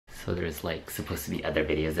So there's like supposed to be other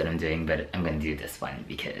videos that I'm doing, but I'm gonna do this one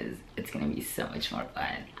because it's gonna be so much more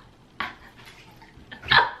fun.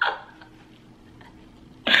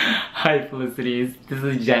 Hi felicities, this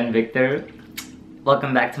is Jen Victor.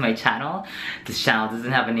 Welcome back to my channel. This channel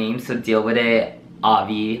doesn't have a name, so deal with it.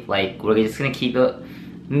 Obvi, like we're just gonna keep it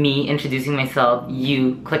me introducing myself,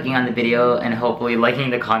 you clicking on the video, and hopefully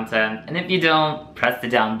liking the content. And if you don't, press the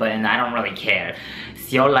down button. I don't really care.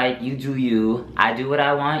 It's your life, you do you. I do what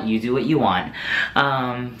I want, you do what you want.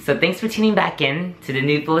 So thanks for tuning back in to the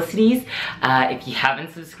new felicities. If you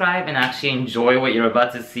haven't subscribed and actually enjoy what you're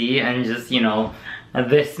about to see and just, you know,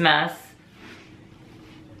 this mess,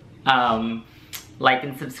 like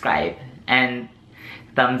and subscribe and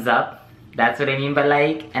thumbs up. That's what I mean by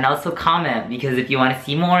like, and also comment, because if you want to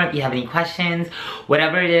see more, if you have any questions,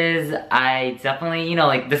 whatever it is, I definitely, you know,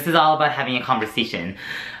 like this is all about having a conversation.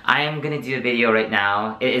 I am gonna do a video right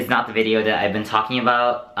now. It is not the video that I've been talking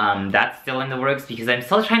about. That's still in the works because I'm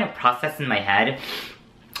still trying to process in my head.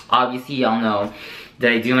 Obviously y'all know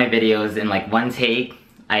that I do my videos in like one take.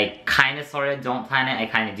 I kind of sort of don't plan it, I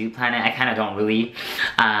kind of do plan it, I kind of don't really.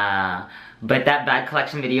 But that bag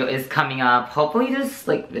collection video is coming up. Hopefully this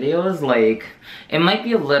like video is like, it might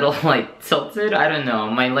be a little like tilted, I don't know.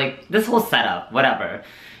 My like, this whole setup, whatever.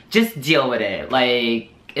 Just deal with it. Like,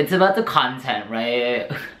 it's about the content, right?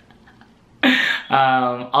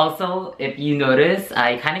 Also, if you notice,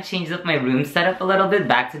 I kind of changed up my room setup a little bit,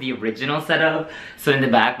 back to the original setup. So in the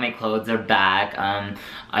back, my clothes are back.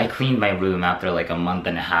 I cleaned my room after like a month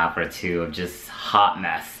and a half or two of just hot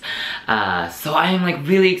mess. So I am like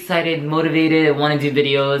really excited, motivated, want to do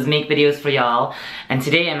videos, make videos for y'all. And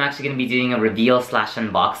today I'm actually going to be doing a reveal slash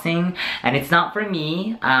unboxing. And it's not for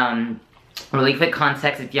me. Really quick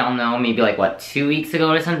context, if y'all know, maybe like what, 2 weeks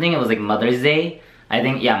ago or something, it was like Mother's Day. I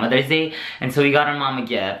think, yeah, Mother's Day. And so we got our mom a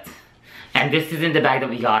gift. And this isn't the bag that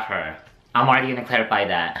we got her. I'm already gonna clarify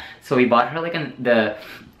that. So we bought her like the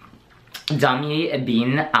Damier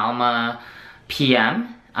Ebene Alma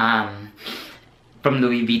PM from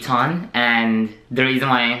Louis Vuitton. And the reason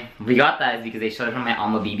why we got that is because they showed her my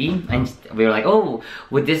Alma BB. And we were like, oh,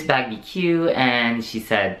 would this bag be cute? And she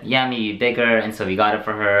said, yeah, maybe bigger. And so we got it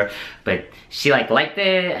for her. But she liked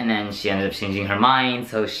it, and then she ended up changing her mind.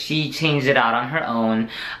 So she changed it out on her own.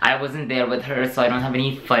 I wasn't there with her, so I don't have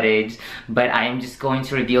any footage. But I am just going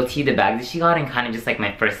to reveal to you the bag that she got and kind of just like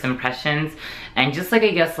my first impressions. And just like,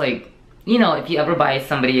 I guess like, you know, if you ever buy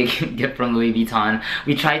somebody a gift from Louis Vuitton,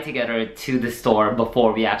 we tried to get her to the store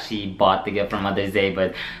before we actually bought the gift for Mother's Day,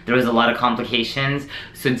 but there was a lot of complications.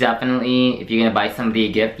 So definitely, if you're gonna buy somebody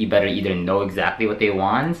a gift, you better either know exactly what they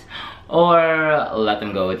want or let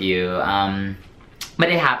them go with you. But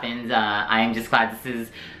it happens. I am just glad this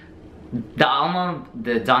is the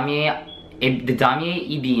Damier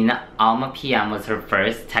Ebene Alma PM was her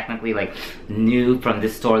first, technically like new from the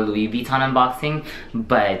store Louis Vuitton unboxing,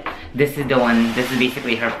 but this is the one, this is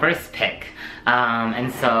basically her first pick.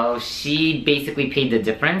 And so she basically paid the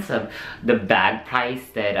difference of the bag price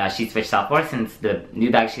that she switched out for, since the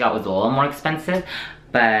new bag she got was a little more expensive.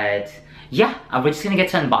 But yeah, we're just gonna get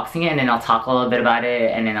to unboxing it, and then I'll talk a little bit about it,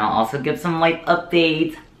 and then I'll also give some like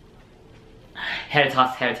updates. Hair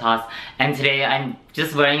toss. And today I'm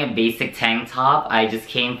just wearing a basic tank top. I just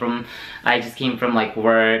came from like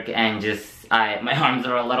work, and just my arms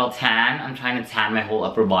are a little tan. I'm trying to tan my whole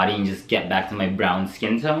upper body and just get back to my brown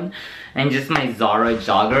skin tone. And just my Zara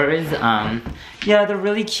joggers. Yeah, they're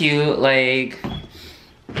really cute. Like,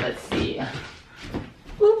 let's see.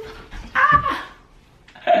 Oop. Ah.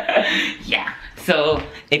 Yeah. So,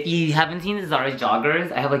 if you haven't seen the Zara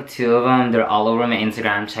joggers, I have like 2 of them. They're all over my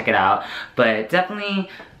Instagram, check it out. But definitely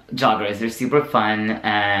joggers, they're super fun,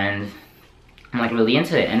 and I'm like really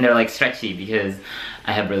into it. And they're like stretchy because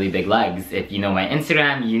I have really big legs. If you know my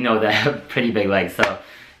Instagram, you know that I have pretty big legs. So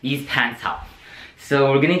these pants help.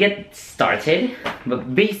 So we're gonna get started.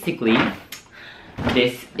 But basically,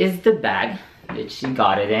 this is the bag that she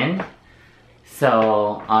got it in.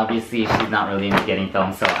 So obviously she's not really into getting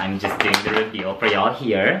filmed, so I'm just doing the reveal for y'all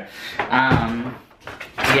here. My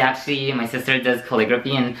sister does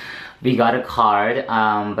calligraphy, and we got a card,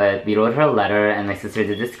 but we wrote her a letter, and my sister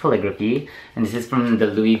did this calligraphy. And this is from the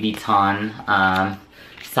Louis Vuitton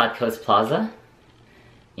South Coast Plaza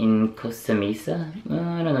in Costa Mesa.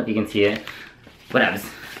 I don't know if you can see it. Whatevs.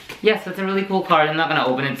 Yeah, so it's a really cool card. I'm not gonna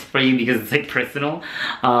open it for you because it's like personal.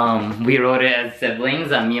 We wrote it as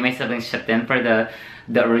siblings. Me and my siblings shipped in for the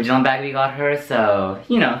original bag we got her, so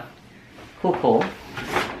you know, cool.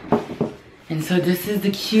 And so this is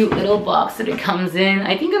the cute little box that it comes in.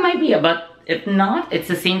 I think it might be about if not, it's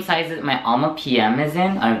the same size that my Alma PM is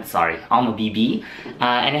in. I'm sorry, Alma BB.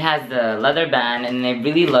 And it has the leather band, and I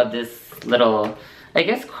really love this little, I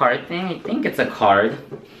guess, card thing. I think it's a card.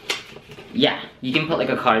 Yeah, you can put like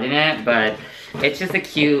a card in it, but it's just a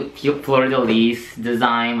cute fleur-de-lis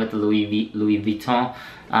design with the Louis Vuitton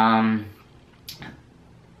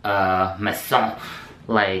maison,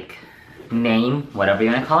 like, name, whatever you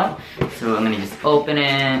want to call it. So I'm gonna just open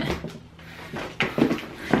it.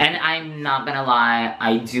 And I'm not gonna lie,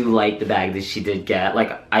 I do like the bag that she did get.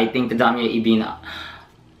 Like, I think the Damier Ebene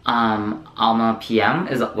Alma PM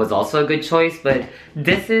was also a good choice, but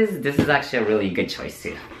this is actually a really good choice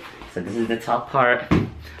too. So this is the top part,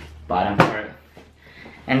 bottom part.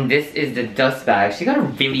 And this is the dust bag. She got a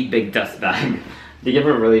really big dust bag. They give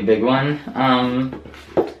her a really big one.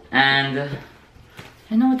 And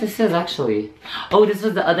I know what this is actually. Oh, this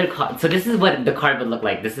was the other card. So this is what the card would look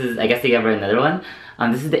like. This is, I guess they gave her another one.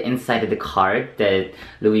 This is the inside of the card that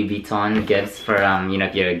Louis Vuitton gives for, you know,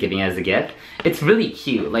 if you're giving it as a gift. It's really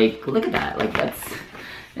cute. Like, look at that. Like,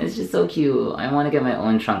 it's just so cute. I want to get my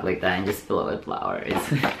own trunk like that and just fill it with flowers.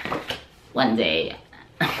 One day.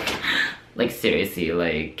 Like, seriously,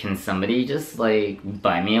 like, can somebody just, like,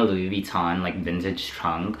 buy me a Louis Vuitton, like, vintage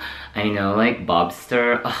trunk? I know, like,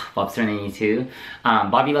 Bobster 92,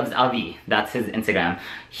 BobbyLovesLV, that's his Instagram.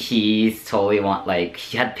 He's totally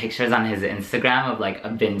he had pictures on his Instagram of, like, a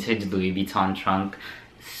vintage Louis Vuitton trunk.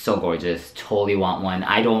 So gorgeous, totally want one.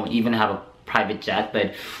 I don't even have a private jet,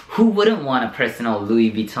 but who wouldn't want a personal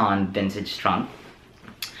Louis Vuitton vintage trunk?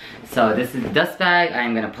 So this is the dust bag.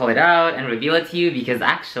 I'm gonna pull it out and reveal it to you because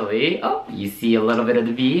actually, oh, you see a little bit of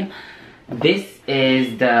the V. This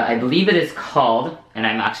is the, I believe it is called, and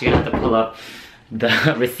I'm actually gonna have to pull up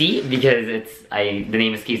the receipt because the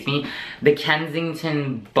name escapes me. The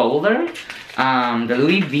Kensington Bowler, the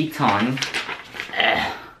Louis Vuitton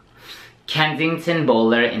Kensington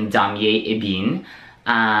Bowler in Damier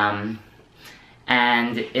Ebene.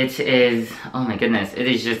 And it is, oh my goodness,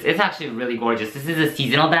 it's actually really gorgeous. This is a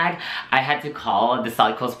seasonal bag. I had to call the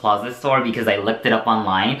South Coast Plaza store because I looked it up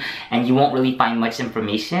online and you won't really find much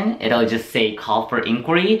information. It'll just say call for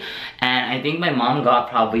inquiry. And I think my mom got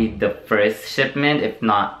probably the first shipment, if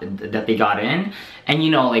not that they got in. And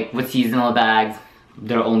you know, like with seasonal bags,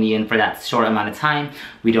 they're only in for that short amount of time.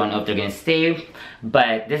 We don't know if they're gonna stay.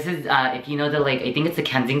 But this is, if you know the, like, I think it's a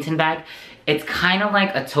Kensington bag. It's kind of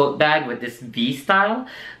like a tote bag with this V style,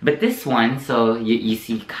 but this one, so you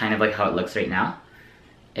see kind of like how it looks right now.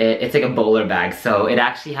 It's like a bowler bag, so it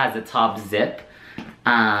actually has a top zip.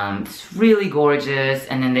 It's really gorgeous,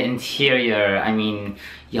 and then the interior, I mean,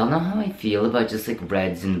 y'all know how I feel about just like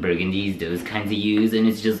reds and burgundies, those kinds of hues, and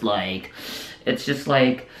it's just like,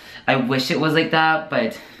 I wish it was like that,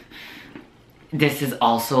 but this is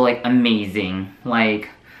also like amazing. Like,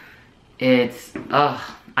 it's,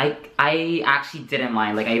 I actually didn't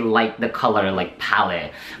mind, like I like the color like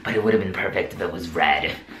palette, but it would have been perfect if it was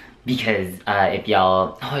red. Because if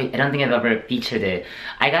y'all, I don't think I've ever featured it.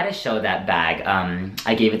 I gotta show that bag.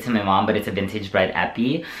 I gave it to my mom, but it's a vintage red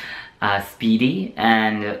epi, Speedy,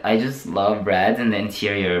 and I just love reds in the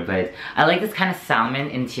interior, but I like this kind of salmon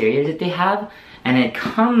interior that they have, and it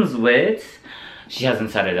comes with, she hasn't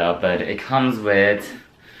set it up, but it comes with,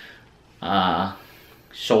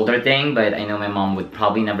 shoulder thing, but I know my mom would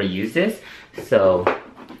probably never use this, so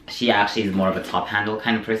she actually is more of a top handle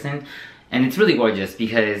kind of person. And it's really gorgeous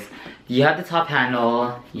because you have the top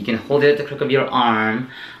handle, you can hold it at the crook of your arm,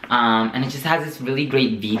 and it just has this really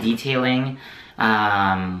great V detailing.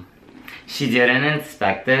 She didn't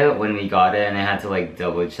inspect it when we got it, and I had to like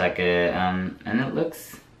double check it, and it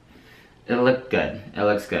looked good. It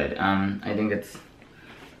looks good. I think it's,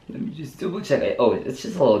 let me just double check it. Oh, it's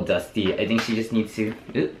just a little dusty. I think she just needs to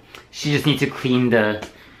clean the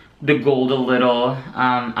gold a little.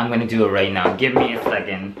 I'm gonna do it right now. Give me a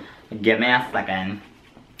second. Give me a second.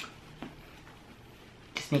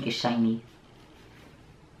 Just make it shiny.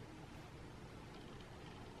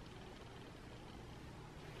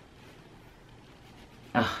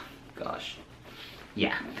 Oh gosh.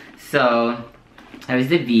 Yeah. So there's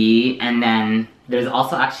the V, and then there's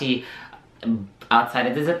also actually outside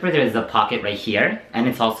of the zipper there's a pocket right here, and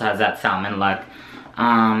it also has that salmon look,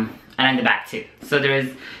 and in the back too. So there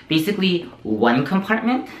is basically one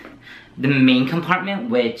compartment, the main compartment,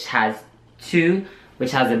 which has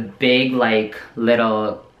a big like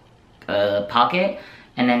little pocket,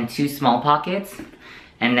 and then two small pockets,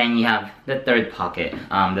 and then you have the third pocket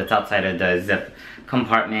that's outside of the zip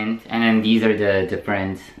compartment, and then these are the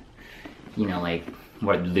different, you know, like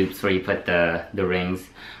where the loops where you put the rings,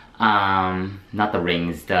 not the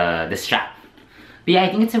rings, the strap. But yeah, I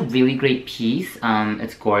think it's a really great piece.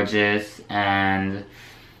 It's gorgeous, and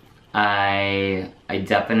I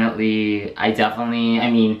definitely, I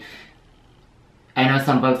mean, I know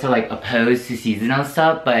some folks are like opposed to seasonal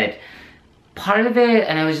stuff, but part of it,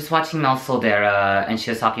 and I was just watching MelSoldera, and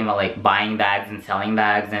she was talking about like buying bags and selling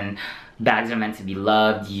bags, and bags are meant to be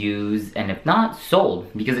loved, used, and if not,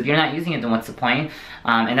 sold. Because if you're not using it, then what's the point?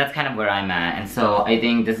 And that's kind of where I'm at. And so I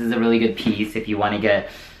think this is a really good piece if you want to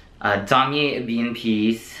get a Damier Ebene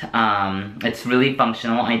piece. It's really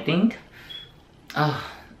functional, I think. Oh,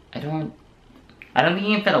 I don't think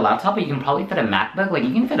you can fit a laptop, but you can probably fit a MacBook. Like,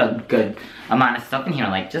 you can fit a good amount of stuff in here.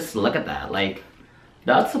 Like, just look at that. Like,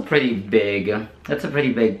 that's a pretty big,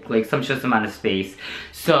 like, sumptuous amount of space.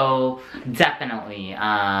 So, definitely,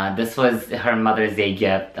 this was her Mother's Day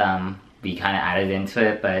gift. We kind of added into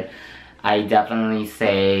it, but I definitely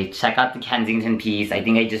say check out the Kensington piece. I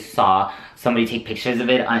think I just saw somebody take pictures of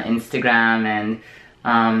it on Instagram,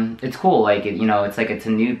 and it's cool. Like, you know, it's like it's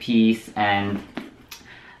a new piece, and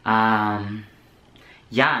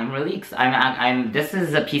yeah, I'm really this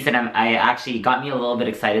is a piece that I actually got me a little bit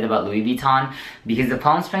excited about Louis Vuitton, because the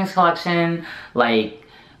Palm Springs collection, like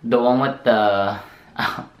the one with the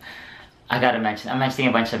I gotta mention, I'm mentioning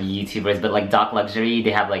a bunch of YouTubers, but like Doc Luxury,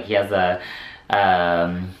 they have like, he has a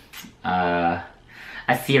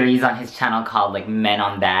series on his channel called like Men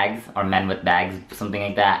on Bags, or Men with Bags, something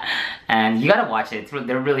like that, and you gotta watch it.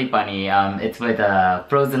 They're really funny. It's with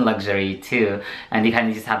Frozen Luxury too, and they kind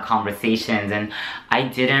of just have conversations, and I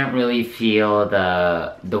didn't really feel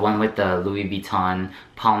the one with the Louis Vuitton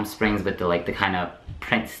Palm Springs with the like the kind of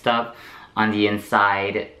print stuff on the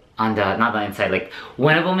inside, on the, not the inside, like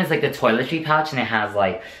one of them is like the toiletry pouch, and it has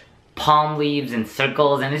like palm leaves and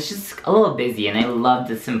circles, and it's just a little busy, and I love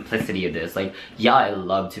the simplicity of this. Like, yeah, I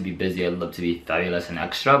love to be busy, I love to be fabulous and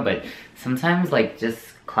extra, but sometimes like just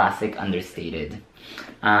classic understated.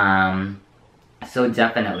 So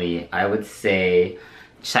definitely I would say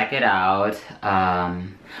check it out.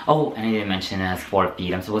 Oh, and I didn't mention it has 4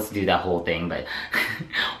 feet. I'm supposed to do that whole thing, but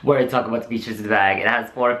where I talk about the features of the bag, it has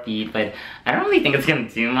 4 feet, but I don't really think it's gonna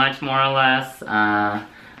do much, more or less.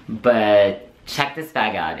 But check this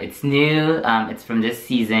bag out. It's new. It's from this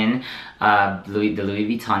season, the Louis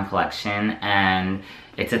Vuitton collection, and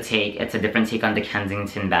it's a different take on the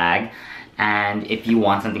Kensington bag. And if you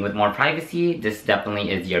want something with more privacy, this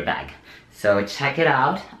definitely is your bag. So check it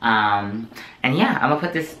out. And yeah, I'm gonna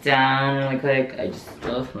put this down really quick.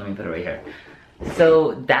 Let me put it right here.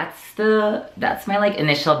 So that's my like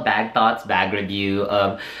initial bag thoughts, bag review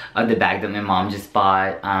of the bag that my mom just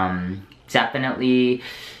bought. Definitely,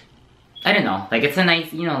 I don't know, like it's a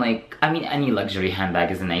nice, you know, like, I mean, any luxury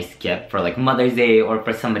handbag is a nice gift for like Mother's Day or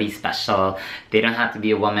for somebody special. They don't have to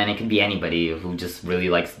be a woman, it could be anybody who just really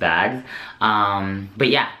likes bags. But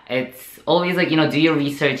yeah, it's always like, you know, do your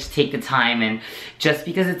research, take the time, and just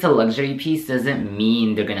because it's a luxury piece doesn't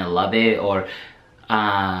mean they're gonna love it or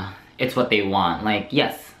it's what they want. Like,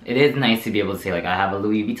 yes, it is nice to be able to say like, I have a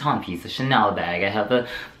Louis Vuitton piece, a Chanel bag, I have a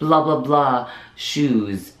blah blah blah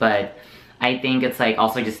shoes, but I think it's like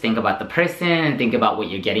also just think about the person and think about what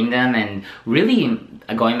you're getting them, and really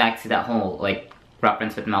going back to that whole like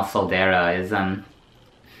reference with MelSoldera is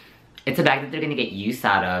it's a bag that they're gonna get use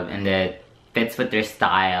out of and that fits with their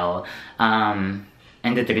style, and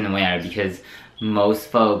that they're gonna wear, because most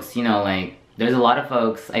folks, you know, like there's a lot of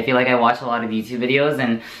folks, I feel like I watch a lot of YouTube videos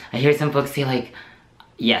and I hear some folks say like,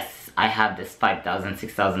 yes, I have this $5,000,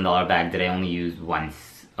 $6,000 bag that I only use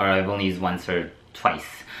once, or I've only used once or twice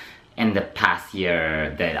in the past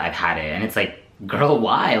year that I've had it. And it's like, girl,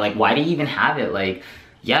 why? Like, why do you even have it? Like,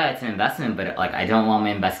 yeah, it's an investment, but like, I don't want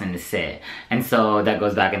my investment to sit. And so that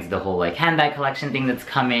goes back into the whole like handbag collection thing that's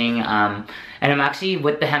coming. And I'm actually,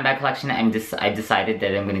 with the handbag collection, I've decided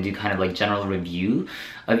that I'm gonna do kind of like general review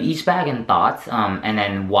of each bag and thoughts, and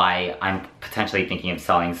then why I'm potentially thinking of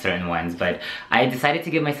selling certain ones. But I decided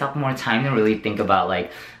to give myself more time to really think about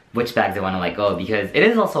like which bags I wanna let go, because it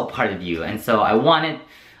is also a part of you. And so I don't want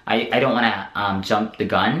to jump the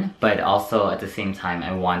gun, but also at the same time I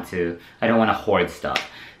don't want to hoard stuff.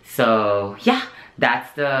 So yeah,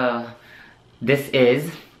 this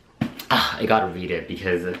is, I gotta read it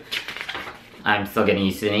because I'm still getting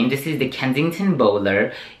used to the name. This is the Kensington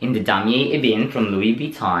Bowler in the Damier Ebene from Louis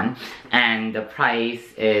Vuitton, and the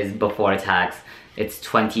price is before tax, it's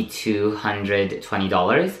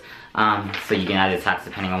 $2,220. So you can add the tax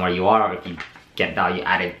depending on where you are, or if you get value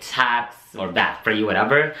added tax or VAT free,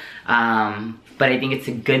 whatever. But I think it's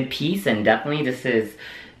a good piece, and definitely I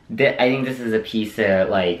think this is a piece that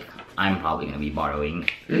like I'm probably gonna be borrowing.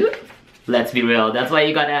 Let's be real. That's why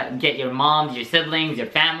you gotta get your moms, your siblings, your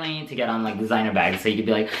family to get on like designer bags. So you could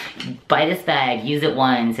be like, buy this bag, use it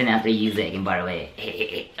once, and after you use it, you can borrow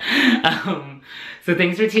it. So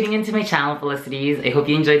thanks for tuning into my channel, Felicities. I hope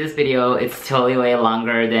you enjoyed this video. It's totally way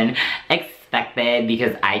longer than expected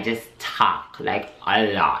because I just talk like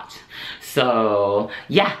a lot. So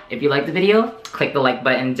yeah, if you liked the video, click the like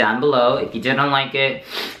button down below. If you didn't like it,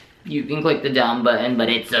 you can click the down button, but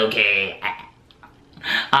it's okay.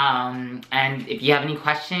 And if you have any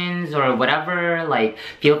questions or whatever, like,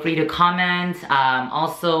 feel free to comment.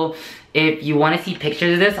 Also, if you want to see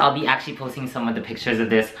pictures of this, I'll be actually posting some of the pictures of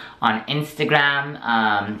this on Instagram.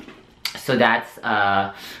 So that's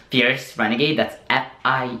Fierce Renegade. That's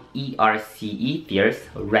F-I-E-R-C-E, Fierce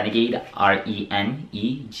Renegade, R-E-N-E-G-A-D-E.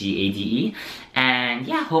 And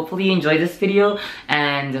yeah, hopefully you enjoyed this video.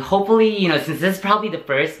 And hopefully, you know, since this is probably the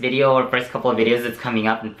first video or first couple of videos that's coming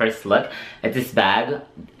up and first look at this bag,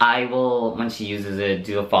 I will, when she uses it,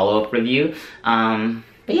 do a follow-up review. But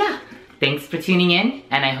yeah. Thanks for tuning in,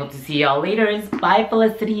 and I hope to see y'all later. Bye,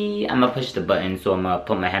 Felicity. I'm gonna push the button, so I'm gonna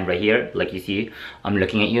put my hand right here. Like you see, I'm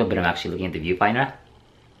looking at you, but I'm actually looking at the viewfinder.